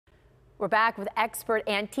We're back with expert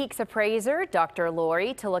antiques appraiser Dr.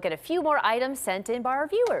 Lori to look at a few more items sent in by our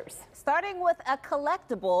viewers. Starting with a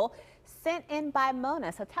collectible sent in by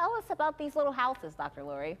Mona. So tell us about these little houses, Dr.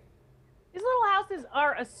 Lori. These little houses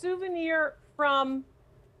are a souvenir from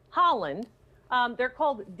Holland. They're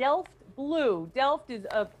called Delft Blue. Delft is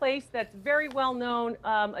a place that's very well known,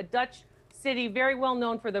 a Dutch city, very well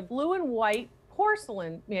known for the blue and white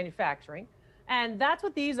porcelain manufacturing. And that's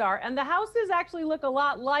what these are. And the houses actually look a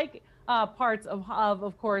lot like parts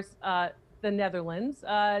of course, the Netherlands.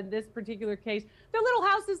 This particular case, they're little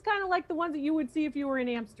houses kind of like the ones that you would see if you were in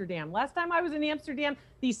Amsterdam. Last time I was in Amsterdam,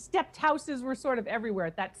 these stepped houses were sort of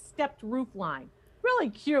everywhere, that stepped roof line. Really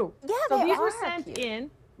cute. Yeah, so these were sent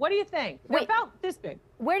in. What do you think? They're about this big.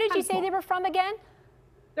 Where did you say they were from again?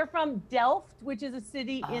 They're from Delft, which is a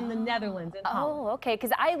city in the Netherlands. In Holland. Oh, okay,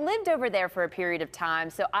 because I lived over there for a period of time,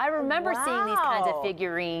 so I remember seeing these kinds of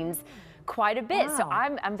figurines quite a bit. So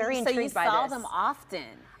I'm very intrigued by this. So you saw them often?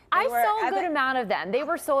 I saw a good amount of them. They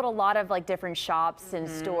were sold a lot of like different shops and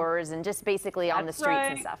stores and just basically on the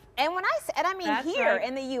streets and stuff. And when I mean here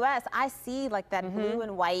in the U.S., I see like that blue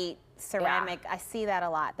and white ceramic. I see that a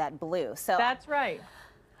lot, that blue. So that's right.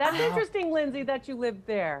 That's interesting, Lindsay, that you lived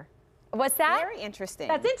there. What's that? Very interesting.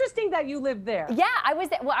 That's interesting that you lived there. Yeah, I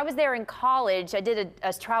was there in college. I did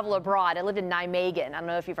a travel abroad. I lived in Nijmegen. I don't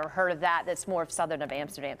know if you've ever heard of that. That's more southern of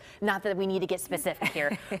Amsterdam. Not that we need to get specific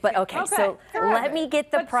here, but okay. So let me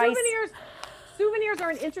get the price. Souvenirs are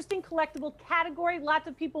an interesting collectible category. Lots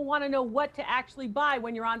of people want to know what to actually buy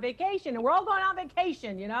when you're on vacation, and we're all going on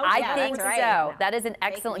vacation, you know? I think so. That is an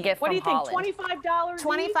excellent gift from Holland. What do you think, $25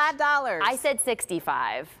 $25. I said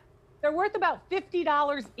 65. They're worth about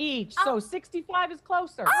 $50 each, so 65 is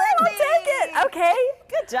closer. Oh, I'll take it. Okay.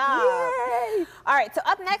 Good job. Yay. All right, so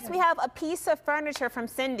up next we have a piece of furniture from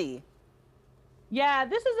Cindy. Yeah,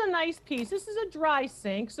 this is a nice piece. This is a dry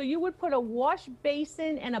sink, so you would put a wash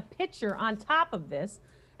basin and a pitcher on top of this,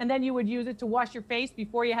 and then you would use it to wash your face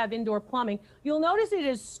before you have indoor plumbing. You'll notice it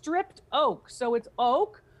is stripped oak, so it's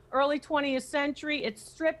oak, early 20th century. It's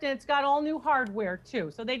stripped, and it's got all new hardware, too.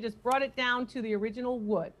 So they just brought it down to the original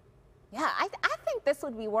wood. Yeah, I think this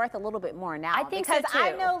would be worth a little bit more now. I think because so too.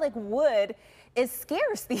 I know like wood is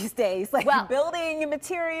scarce these days, like building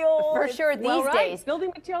material. For sure these days.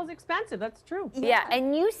 Building material is expensive, that's true. Yeah,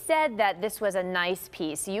 and you said that this was a nice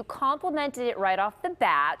piece. You complimented it right off the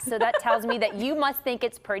bat, so that tells me that you must think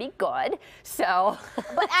it's pretty good, so.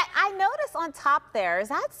 But I noticed on top there, is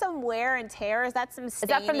that some wear and tear? Is that some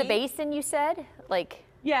staining? Is that from the basin you said? Like.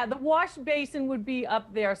 Yeah, the wash basin would be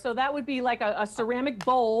up there. So that would be like a ceramic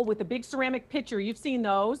bowl with a big ceramic pitcher. You've seen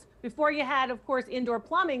those. Before you had, of course, indoor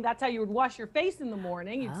plumbing, that's how you would wash your face in the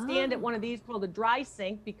morning. You'd stand at one of these called a dry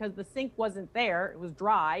sink because the sink wasn't there. It was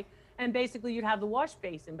dry. And basically you'd have the wash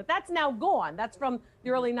basin. But that's now gone. That's from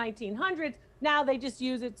the early 1900s. Now they just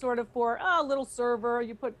use it sort of for a little server.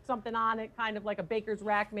 You put something on it, kind of like a baker's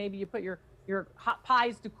rack. Maybe you put your hot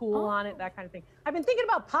pies to cool on it, that kind of thing. I've been thinking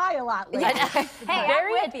about pie a lot lately. Hey,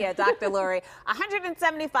 I'm with you, Dr. Lori.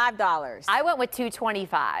 $175. I went with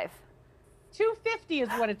 $225. $250 is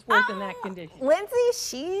what it's worth in that condition. Lindsay,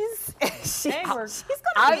 she's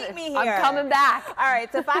gonna beat me here. I'm coming back. All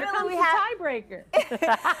right, so finally we have tiebreaker.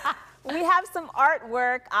 we have some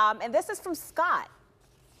artwork, and this is from Scott.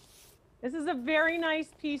 This is a very nice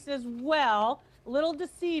piece as well. A little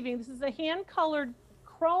deceiving. This is a hand-colored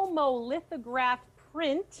chromolithograph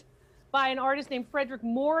print by an artist named Frederick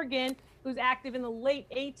Morgan, who's active in the late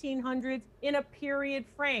 1800s in a period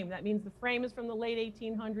frame. That means the frame is from the late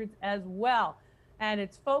 1800s as well. And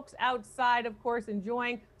it's folks outside, of course,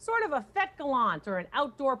 enjoying sort of a fête gallant or an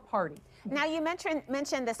outdoor party. Now, you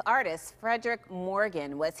mentioned this artist, Frederick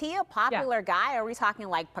Morgan. Was he a popular guy? Are we talking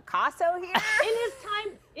like Picasso here?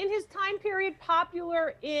 In his time period,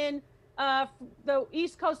 popular in the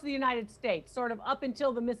east coast of the United States, sort of up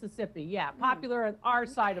until the Mississippi. Yeah, popular on our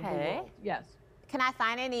side of the world. Yes. Can I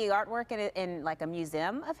find any artwork in like a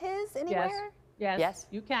museum of his anywhere? Yes,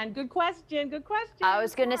 you can. Good question. Good question. I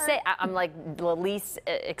was going to say, I'm like the least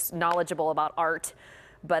knowledgeable about art,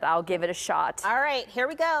 but I'll give it a shot. All right, here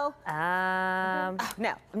we go.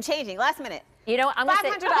 No, I'm changing. Last minute. You know what? I'm going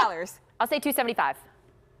to say $500. I'll say $275.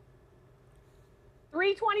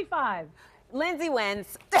 $325. Lindsay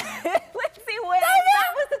wins. Lindsay wins.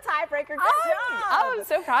 That was the tiebreaker. Good job. Oh, I'm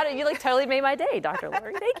so proud of you. You like totally made my day, Dr.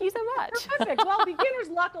 Lori. Thank you so much. Perfect. Well, beginner's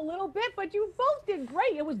luck a little bit, but you both did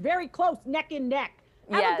great. It was very close, neck and neck.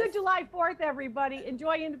 Have a good July 4th, everybody.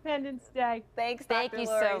 Enjoy Independence Day. Thanks, Thank Dr. you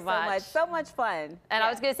Lori, so much. So much fun. And I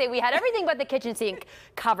was going to say, we had everything but the kitchen sink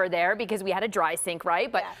cover there because we had a dry sink,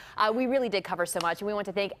 right? But we really did cover so much. And we want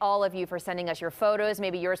to thank all of you for sending us your photos.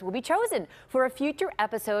 Maybe yours will be chosen for a future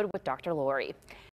episode with Dr. Lori.